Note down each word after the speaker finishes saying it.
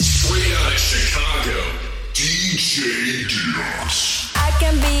Diox. I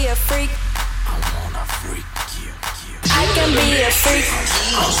can be a freak. I wanna freak you. I can be a freak.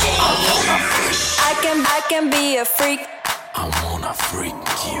 I wanna freak. I can be a freak. I wanna freak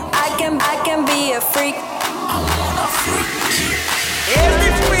you. I can be a freak. I wanna freak you.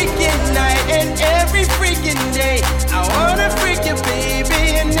 Every freaking night and every freaking day, I wanna freak you,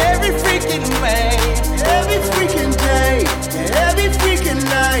 baby, in every freaking way. Every freaking day, every freaking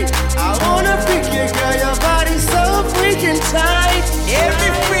night, I wanna freak you, girl, your body's so freaking tight.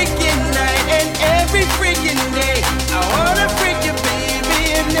 Every freaking night and every freaking day, I wanna freak you,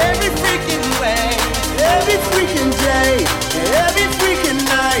 baby, in every freaking way. Every freaking day, every freaking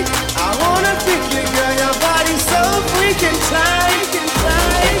night, I wanna freak you, girl, your body's so freaking tight.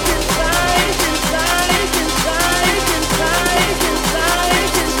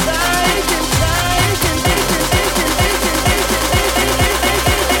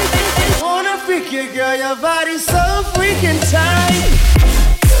 Girl, your body's so freaking tight.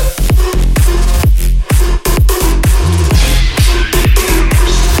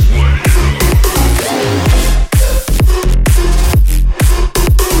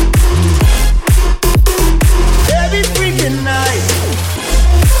 Every freaking night.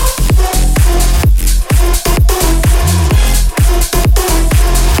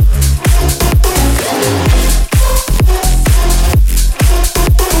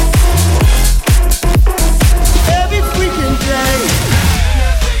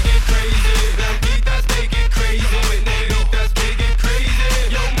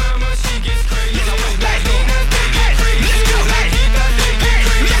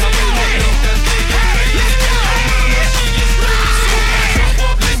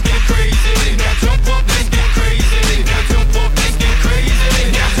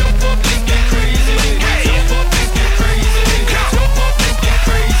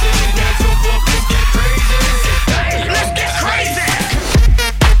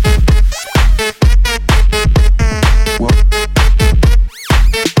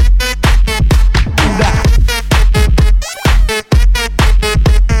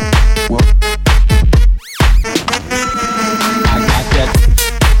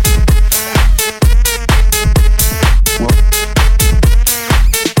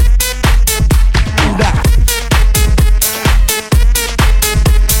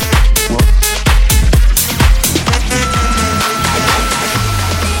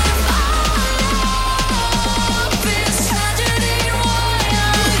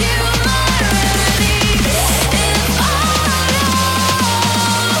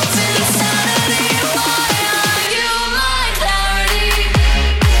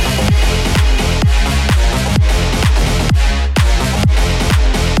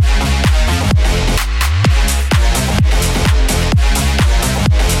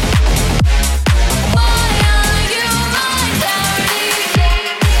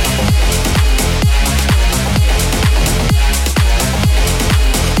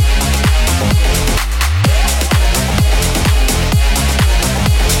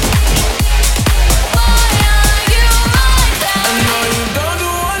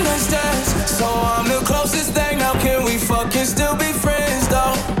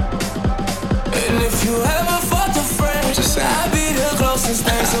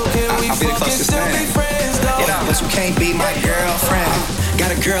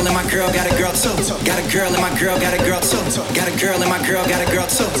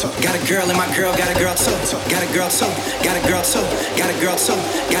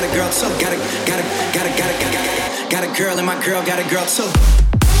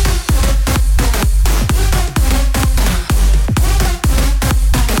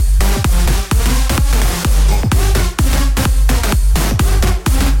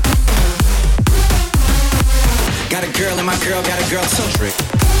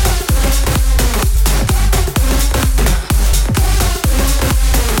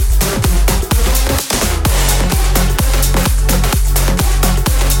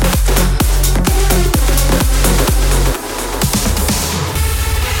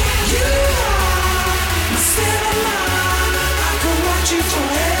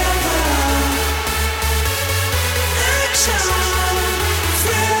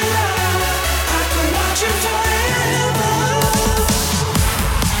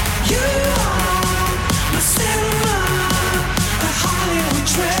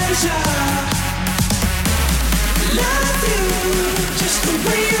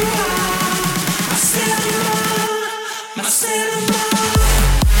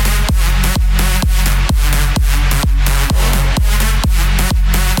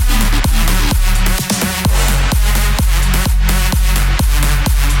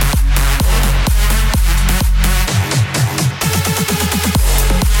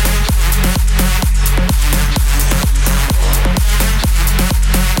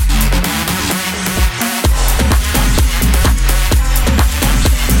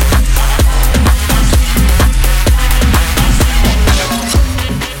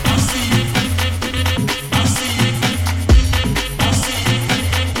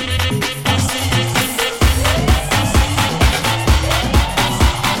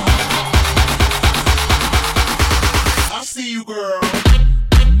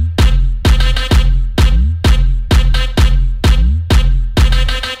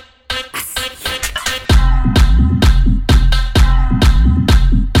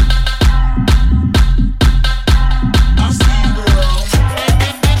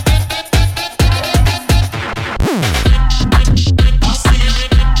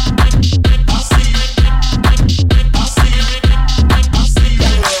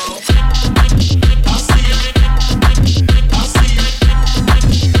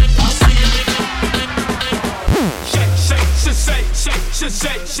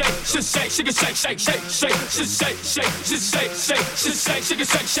 shake, shake, shake, just shake, shake, just shake, shake, just shake, shake,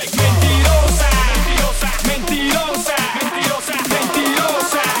 shake, shake. Mentirosa, mentirosa, mentirosa, mentirosa,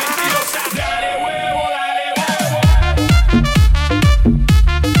 mentirosa, mentirosa. Dale huevo, dale huevo.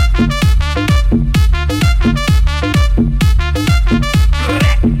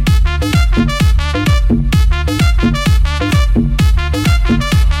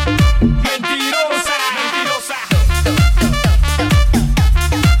 Mentirosa, mentirosa.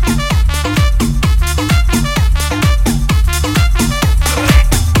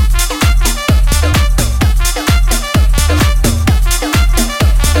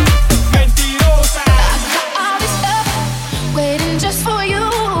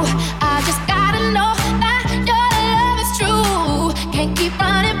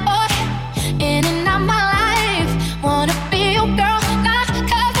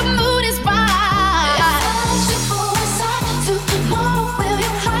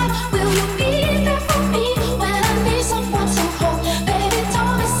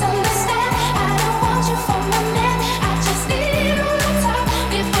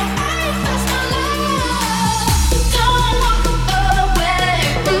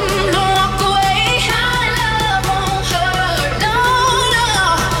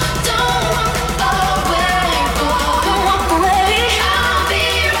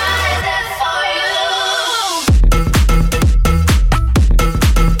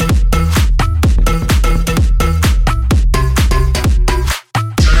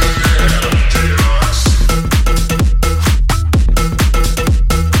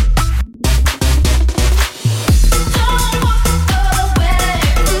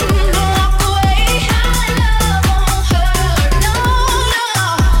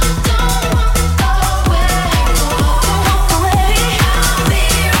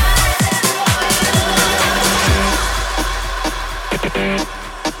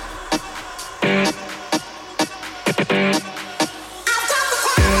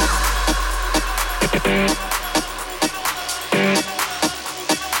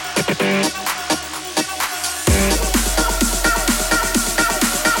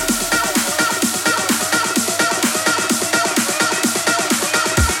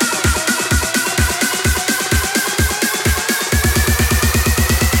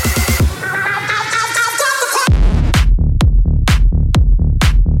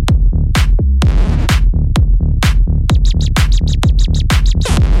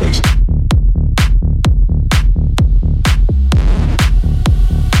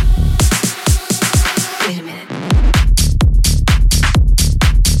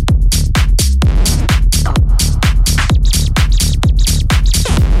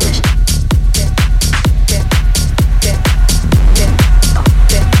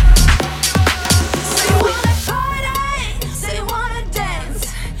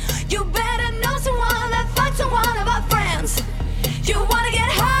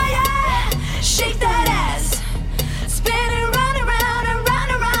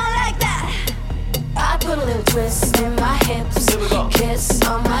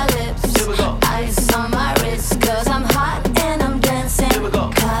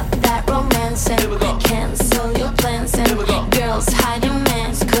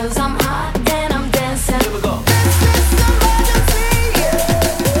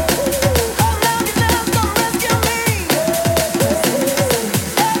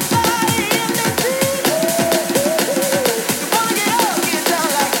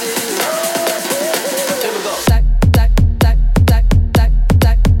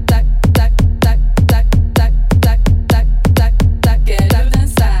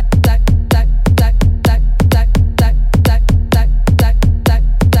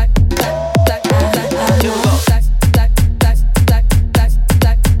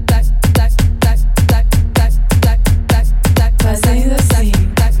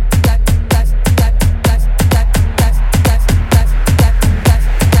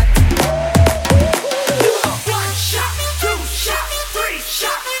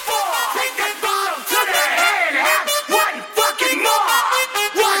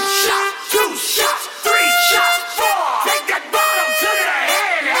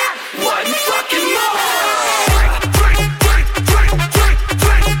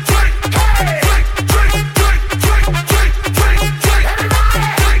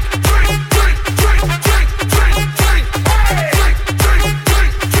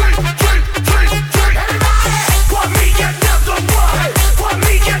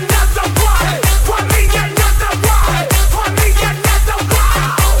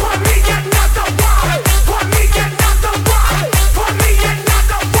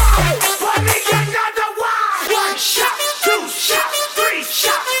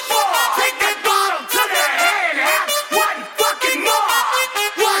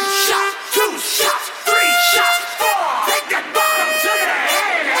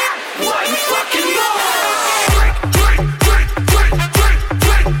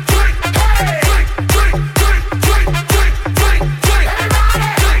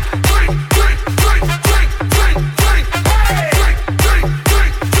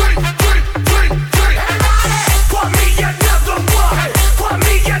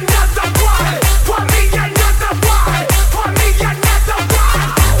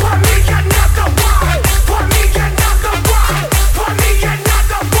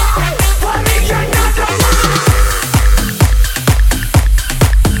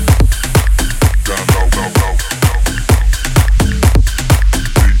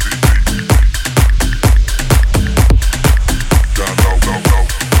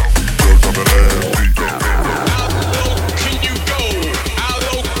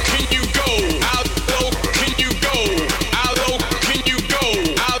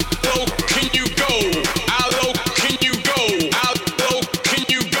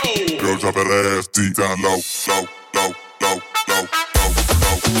 that ass deep down low, low, low, low, low,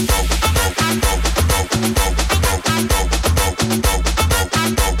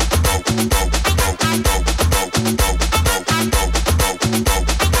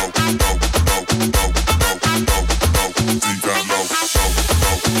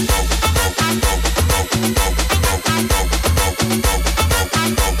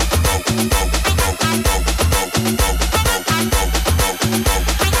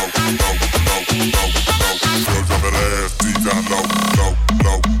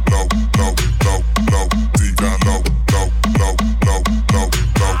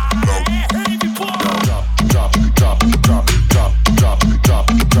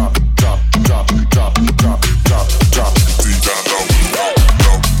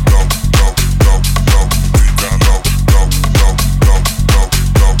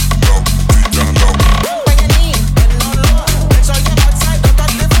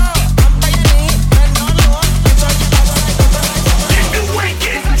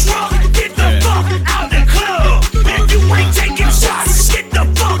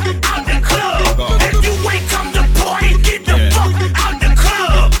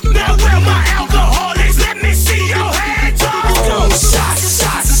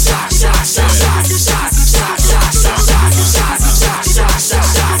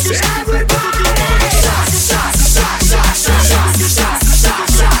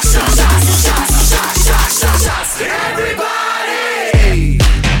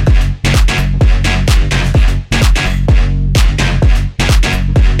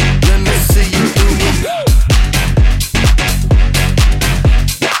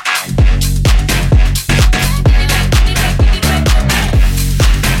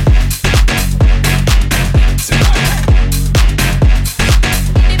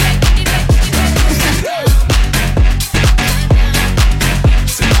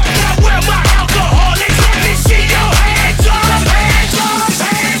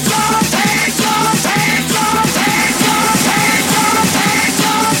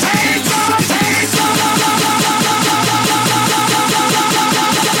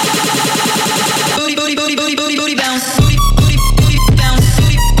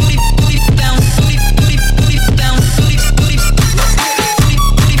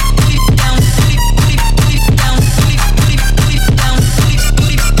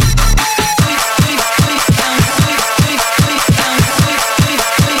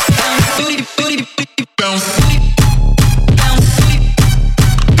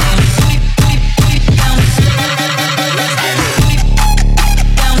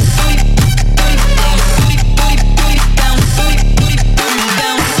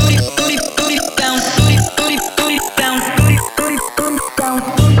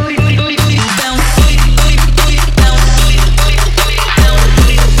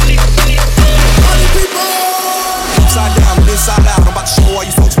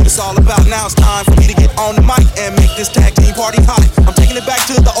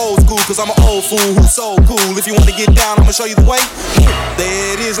 show you the way.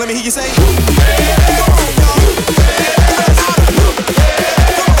 There it is, let me hear you say.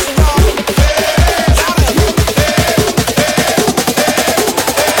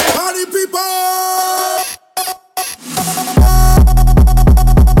 Party people!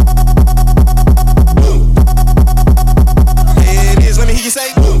 There it is, let me hear you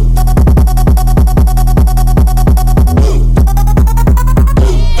say.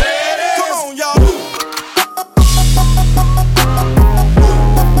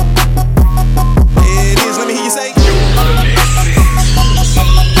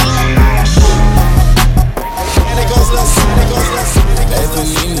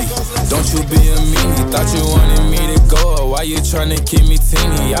 Tryna keep me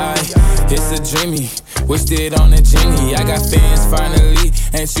teeny, it's a dreamy. Wished it on a genie. I got fans finally,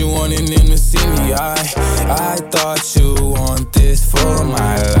 and you wanting them to see me. I thought you want this for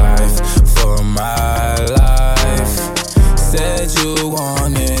my life, for my life. Said you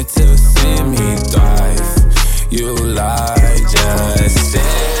wanted to see me thrive. You lied, just say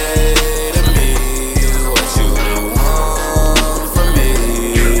to me what you want from me.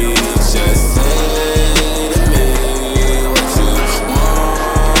 Just say to me what you want,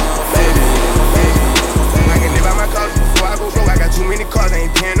 baby. I can live out my closet before I go broke. I got too many cars, I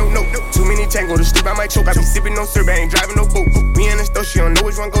ain't paying no note. Too many tango to sleep, I might choke. I be sipping no syrup, I ain't driving no boat. Me and the store, she don't know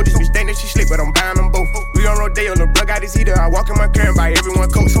what's wrong. one go. This bitch think that she slick, but I'm buying them both. We on Rodeo, the plug got his heater. I walk in my car and buy everyone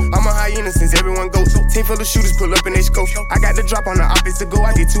coats. I'm a hyena since everyone goes. Team full of shooters pull up in they scope. I got the drop on the office to go.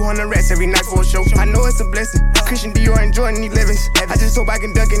 I get 200 rats every night for a show. I know it's a blessing. Christian Dior and Jordan 11s. I just hope I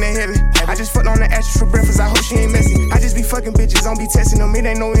can dunk in the heaven. I just fucked on the actress for breakfast. I hope she ain't messy. I just be fucking bitches. Don't be testing them. It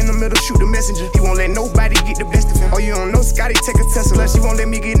ain't no in the middle. Shoot the messenger. He won't let nobody get the best of him. Oh, you don't know Scotty take a Tesla. She won't let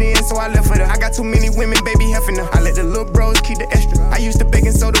me get in, so I left for her. I got too many women, baby, heffing her. I let the little bros keep the extra. I used to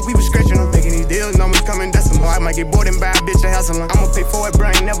baking soda, we was scratching them. Making these deals, know me coming decimal. I might get bored and buy a bitch a house alone. I'ma pay for it, bro.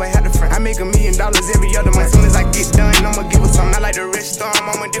 I ain't never had a friend. I make $1 million every other month. As soon as I get done, I'ma give her something. I like the rich storm,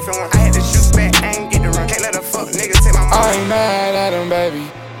 I'm a different one. I had to shoot back, I ain't get the run. Can't let a fuck nigga take my money. I ain't mad at him, baby.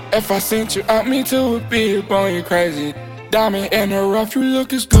 If I sent you out, me too would be up on you crazy. Diamond in the rough, you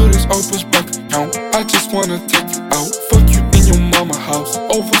look as good as Oprah's bank account. I just wanna take you out, fuck you in your mama house.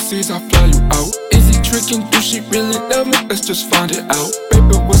 Overseas, I fly you out. Is he tricking? Do she really love me? Let's just find it out.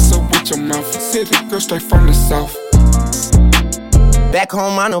 Baby, what's up with your mouth? City girl straight from the south. Back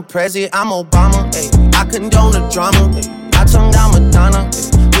home, I'm no president, I'm Obama. Ay. I condone the drama. Ay. I tongue down Madonna.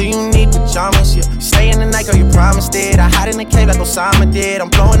 Ay. Do you need pajamas? Yeah. Stay in the night, girl, you promised it. I hide in the cave like Osama did. I'm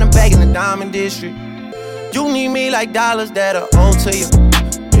blowing the bag in the diamond district. You need me like dollars that are owed to you.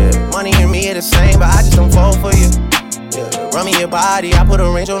 Yeah, money and me are the same, but I just don't fall for you. Yeah, run me your body, I put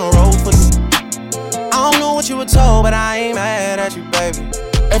a range on the road for you. I don't know what you were told, but I ain't mad at you, baby.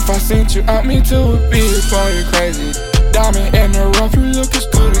 If I sent you out, me too would be up on you crazy. Diamond in the rough, you look as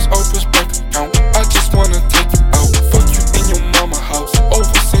good as Oprah's bank account. I just wanna take you out, fuck you in your mama house.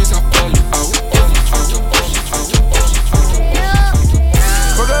 Overseas, I fly you out.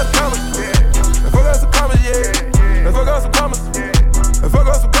 Fuck us commas, yeah. Fuck us some commas, yeah. Fuck us some commas, yeah. Fuck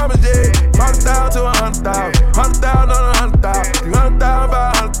us some commas, yeah. 100,000 to 100,000, 100,000 on 100,000, 300,000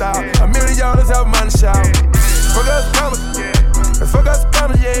 by 100,000. $1 million, let's have money shout. Fuck us some commas, yeah. Fuck us some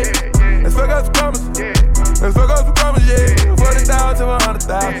commas, yeah. Fuck us some commas, yeah. Fuck us some commas, yeah. 40,000 to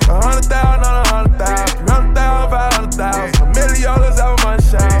 100,000, 100,000 on 100,000, 300,000 by 100,000. $1 million, let's have money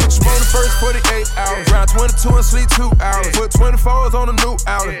shout. Smoke the first 48 hours, round 22 and sleep 2 hours. Put 24s on the new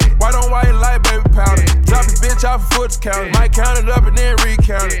outlet. White on white light, baby powder. Drop this bitch off a foot count. Might count it up and then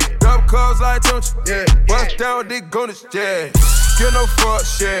recount it. Double cups like Tunch, yeah. Bust down with Dick Goonish, yeah. Get no fuck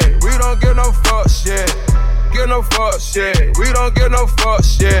shit. We don't get no fuck shit. Get no fuck shit. We don't get no fuck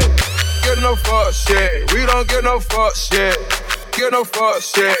shit. Get no fuck shit. We don't get no fuck shit. Get no fuck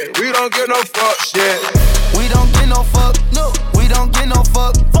shit. We don't get no fuck shit. We don't get no fuck, no. We don't get no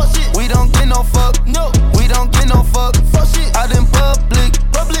fuck, fuck shit. We don't get no fuck, no. We don't get no fuck, fuck shit. Out in public,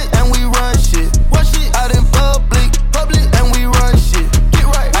 and we run shit. What shit? Out in public, and we run shit. Get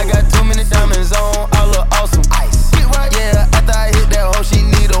right. I got too many diamonds on, I look awesome. Ice. Get right. Yeah, after I hit that hoe, she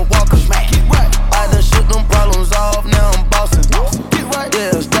need a walker. Smack. Get right. I done shook them problems off, now I'm bossing. Get right.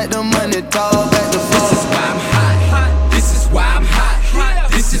 Yeah, stack the money tall, back the floor. This is why I'm hot. This is why I'm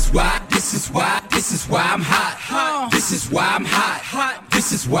hot. This is why I'm hot.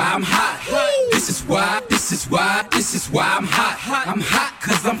 This is why I'm hot. This is why I'm hot. This is why I'm hot. I'm hot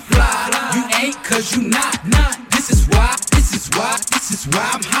cause I'm fly. You ain't cause you not. This is why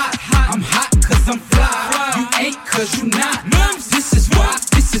I'm hot. I'm hot cause I'm fly. You ain't cause you not. This is why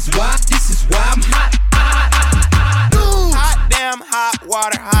I'm hot. Hot damn, hot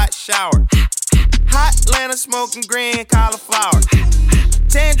water, hot shower. Hot Atlanta smoking green cauliflower.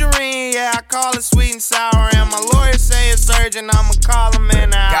 Tangerine, yeah, I call it sweet and sour. And my lawyer say it's urgent, I'ma call him in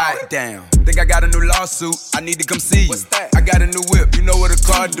an hour. Goddamn, think I got a new lawsuit, I need to come see you. What's that? I got a new whip, you know what a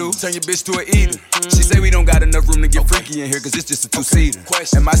car do? Turn your bitch to an eater. She say we don't got enough room to get freaky in here, cause it's just a two-seater.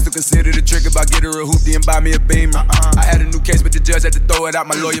 Am I still considered a trick about get her a hoopty and buy me a Beamer? I had a new case, but the judge had to throw it out.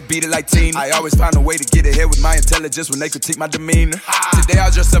 My lawyer beat it like Tina. I always find a way to get ahead with my intelligence when they critique my demeanor. Today I'll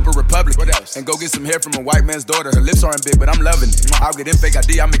dress up a Republican and go get some hair from a white man's daughter. Her lips aren't big, but I'm loving it. I'll get in fake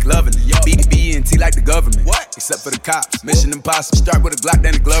ID, I make loving it. BDB and T like the government. What? Except for the cops. Mission impossible. Start with a Glock,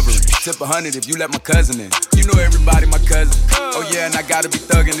 then a Glover. Tip 100 if you let my cousin in. You know everybody my cousin. Oh yeah, and I gotta be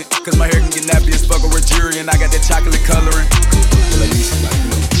thugging it. Cause my hair can get nappy as fuck or a jury. And I got that chocolate coloring.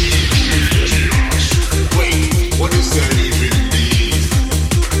 Wait, what does that even mean?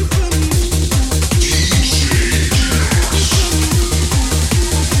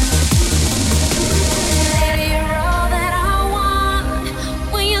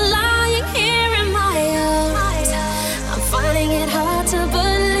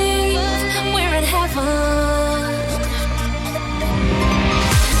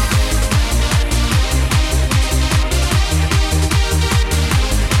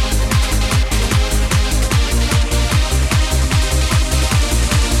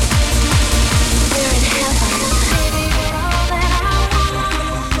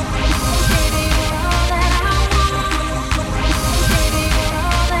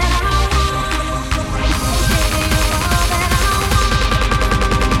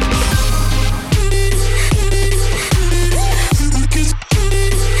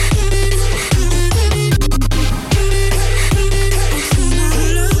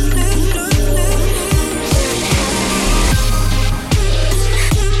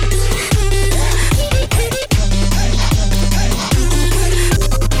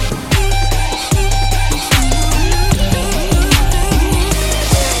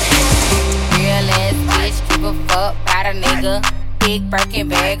 big Birkin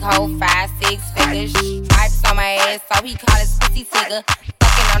bag, hold 5, 6 figures. Stripes on my ass, so he call it pussy tigger.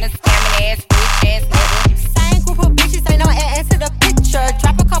 Fucking on a scamming ass, rich ass nigga. Same group of bitches, ain't no ass to the picture.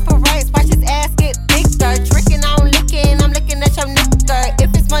 Drop a couple rights, watch his ass get bigger. Drinking on licking, I'm looking at your nigga. If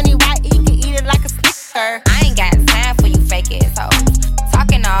it's money right, he can eat it like a snicker. I ain't got time for you fake ass hoes.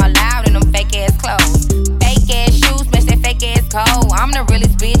 Talking all loud in them fake ass clothes. Fake ass shoes, match that fake ass coat. I'm the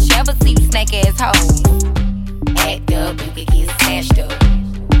realest bitch ever see you snake ass hoes. Act up, you could get smashed up.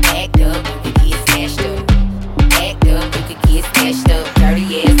 Act up, you could get smashed up. Act up, you could get smashed up.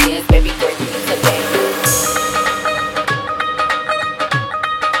 Dirty ass, baby girl, you need to back up.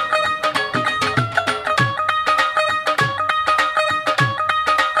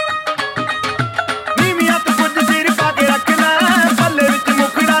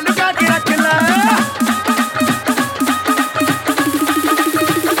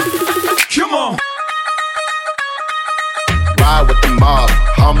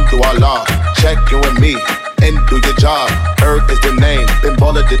 Alhamdulillah, check you and me and do your job. Herb is the name, then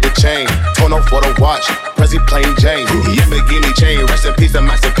Baller did the chain. Tono for the watch, Prezi plain Jane. Yamagini chain, rest in peace to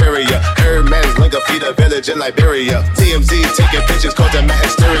my superior. Herman's lingo feed a village in Liberia. TMZ taking pictures, causing my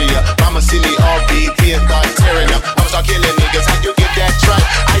hysteria. Mama see me all BT and start tearing up. I'm start killing niggas, how you get that track?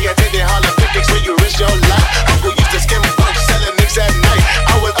 I attended Harlem Picnics where you risk your life. Uncle used to skim folks, selling nicks at night.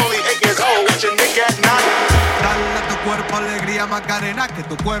 I was only 8 years old, watching Nick at night. Dale a tu cuerpo alegría Macarena, que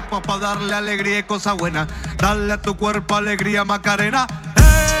tu cuerpo es pa' darle alegría y cosa buena. Dale a tu cuerpo alegría Macarena,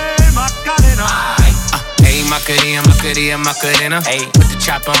 hey Macarena. Hey, Macarena, Macarena, Macarena. Hey, put the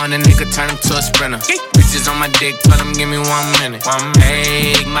chopper on the nigga, turn him to a sprinter. Bitches on my dick, tell him give me 1 minute.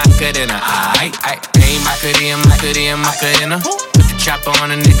 Hey, Macarena. Hey, Macarena, Macarena, Macarena. Put the chopper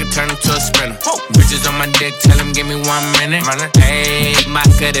on a nigga, turn him to a sprinter. Bitches on my dick, tell him give me 1 minute. Hey,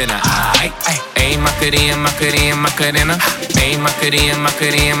 Macarena. Hey, Macarena, Macarena, Macarena. Hey, Macarena,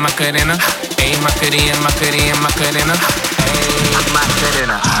 Macarena, Macarena. Hey, Macarena, Macarena, Macarena. Hey,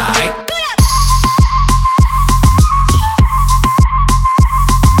 Macarena. Hey.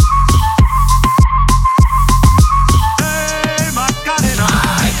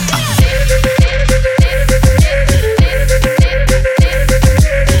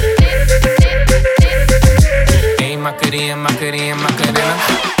 Macarena, Macarena, Macarena.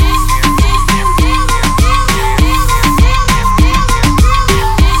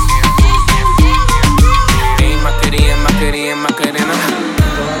 Hey, Macarena, Macarena, Macarena.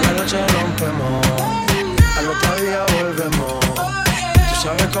 Toda la noche rompemos, al otro día volvemos. Tú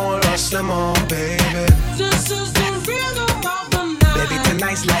sabes cómo lo hacemos, baby. This is the rhythm of the night. Baby,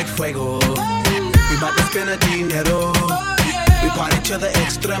 tonight's like fuego. We bout to spend a dinero. We party to the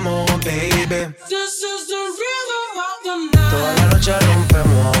extremo, baby. This is the rhythm of the night. Toda la noche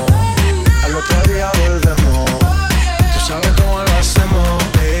rompemos, al otro día volvemos. Tú sabes cómo lo hacemos,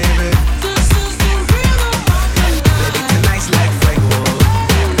 baby. This is the rhythm of the night. Baby, tonight's like fuego.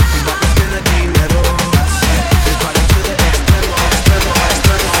 We bout to spend a dinero. We party to the extremo, extremo,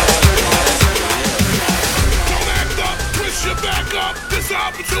 extremo, extremo, extremo. Don't act up, twist your back up. This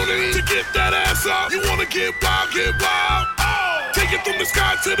opportunity to get that ass up. You wanna get wild, get wild. Take it from the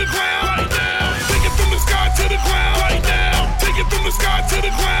sky to the ground right now. Take it from the sky to the ground right now. Take it from the sky to the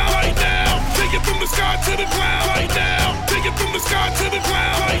ground right now. Take it from the sky to the ground right now. Take it from the sky to the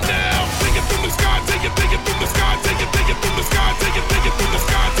ground right now. Take it from the sky, take it from the sky, take it from the sky, take it from the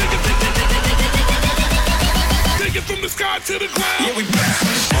sky, take it from the sky to the ground. Yeah, we back.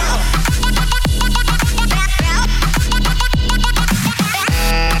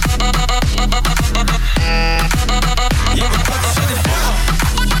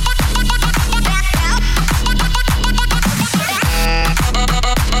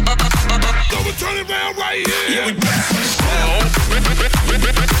 Turn it around right here. Yeah, we back.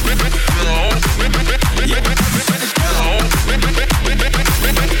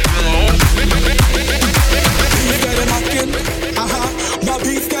 My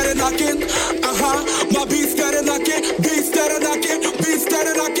beats got it knocking, my beats got it knocking, beats got it knocking, beats got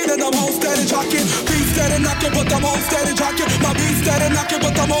it knocking, and I'm on steady jocking. Beats got it knocking, but I'm on steady jocking. My beats got it knocking,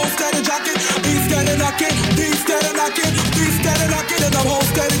 but I'm on steady jocking. Beats got it knocking, beats got it knocking, beats got it knocking, and I'm on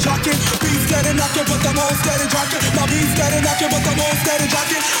steady jocking. Beats got it knocking, but I'm on steady jocking. My beats got it knocking, but I'm on steady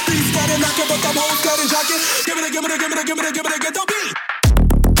jocking. Beats got it knocking, but I'm on steady jocking. Give me the, give me the, give me the, give me the, give me the, get the beat.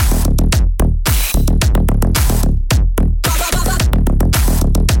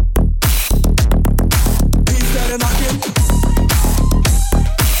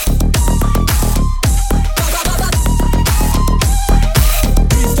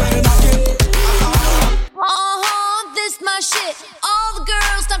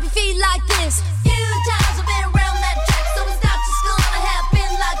 Like this. Few times I've been around that track, so it's not just gonna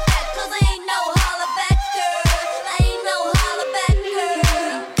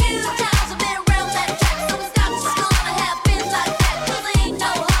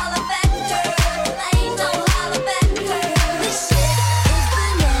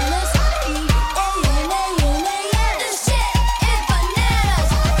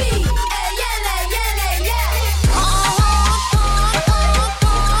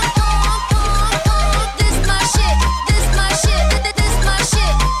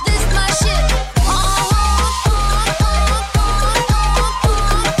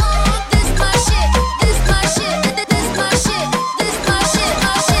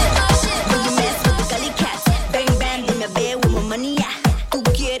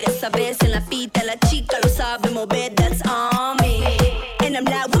And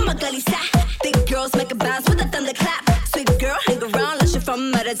I'm loud with my gully side. Thick girls make a bounce with a thunderclap. Sweet girl, hang around like she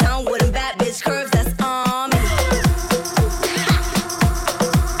from out of town with a bad bitch curves. That's on me.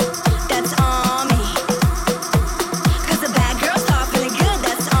 That's on me. 'Cause the bad girls start feeling good.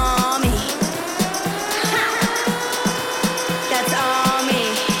 That's on me. That's on me.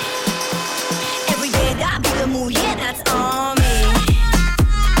 Every day that be the mood, yeah, that's on me.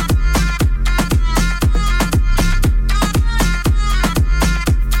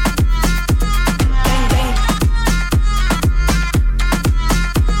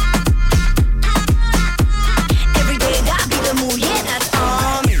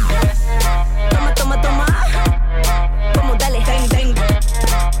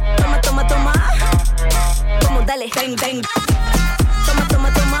 Bang, bang. Toma,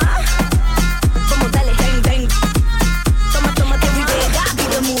 toma, toma. Como dale, bang, bang. Toma, toma, every day that be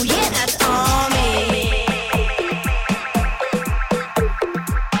the mood, yeah, that's on me.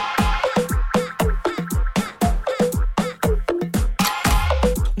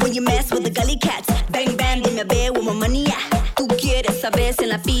 When you mess with the gully cats, bang, bang, dime a ver with my money, yeah. Tú quieres saber si en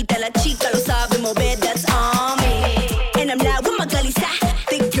la pita la chica lo sabe mover, that's on me. And I'm loud with my gully side.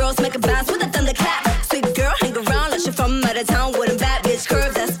 Thick girls make a bounce with a thunderclap. Sweet girl, hang around like she from out of town with a bad bitch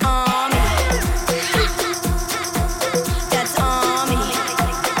curves. That's on me. That's on me.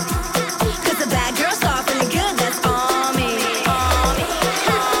 'Cause the bad girls start feeling good. That's on me. On me.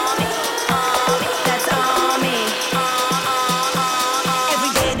 On me. On me. That's on me.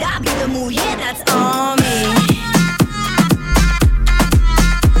 Every day that be the mood, yeah, that's on me.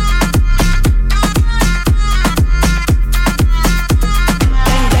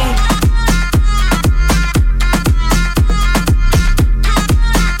 Bang, bang.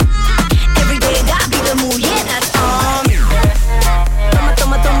 Toma,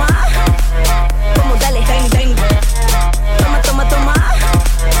 toma, toma. Como dale, bang, bang. Toma, toma, toma.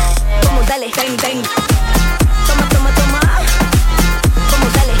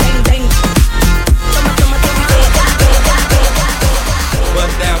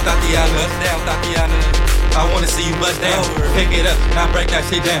 Bust down, Tatiana. Bust down, Tatiana. I wanna see you bust down. Pick it up, now break that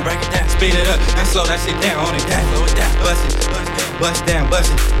shit down. Break it down. Speed it up, and slow that shit down on it. Slow it down. Bust it, bust down,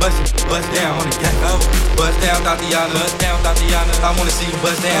 bust it, bust it, bust down on it. Bust down, Tatiana. Bust down, Tatiana. I wanna see you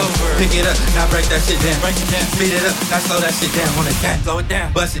bust down. Pick it up, now break that shit down. Break it down. Speed it up, now slow that shit down on it. Slow it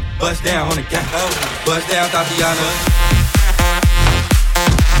down. Bust it, bust down on it. Bust down, Tatiana.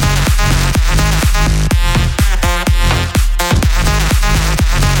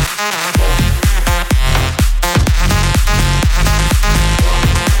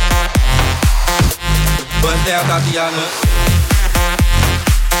 Bust down, Tatiana.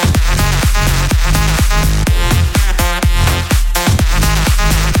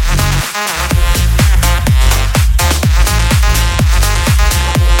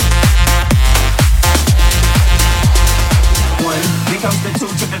 Comes the 2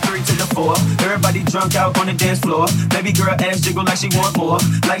 to the 3 to the 4. Everybody drunk out on the dance floor. Baby girl ass jiggle like she want more.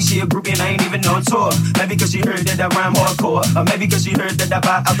 Like she a groupie and I ain't even on tour. Maybe cause she heard that I rhyme hardcore. Or maybe cause she heard that I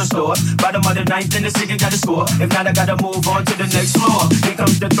buy out the store. Bottom of the ninth and the second got to score. If not, I gotta move on to the next floor. Here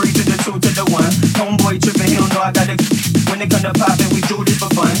comes the 3 to the 2 to the 1. Homeboy tripping, he don't know I gotta. When it come to poppin', we do this for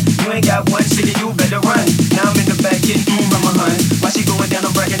fun. You ain't got one shit, you better run. Now I'm in the back getting from my hun. While she going down,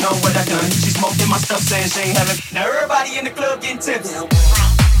 I'm bragging on what I done. She smoking my stuff, saying she ain't having. Now everybody in the club getting tips.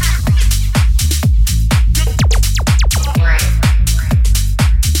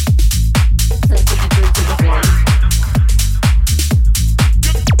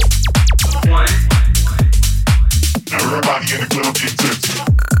 Everybody in the club get tipsy.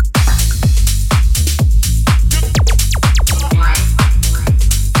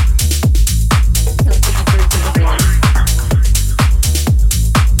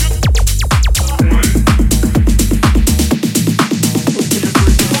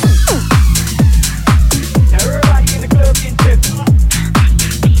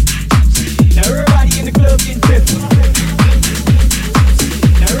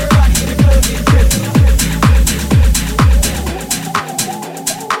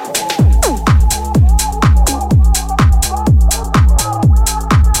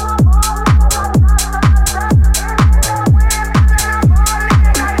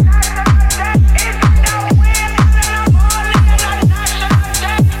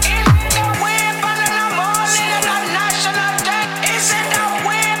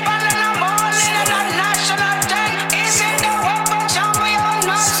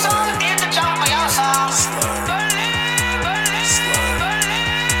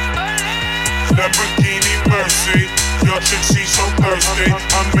 Lamborghini Mercy, your chick she's so thirsty.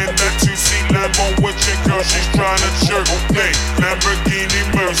 I'm in that 2C Lambo with your girl, she's trying to jerk me. Lamborghini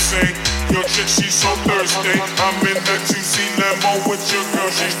mercy. Your chick, she's so thirsty. I'm in that juicy limo with your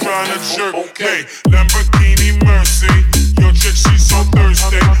girl, she's trying to jerk. Okay, Lamborghini Mercy.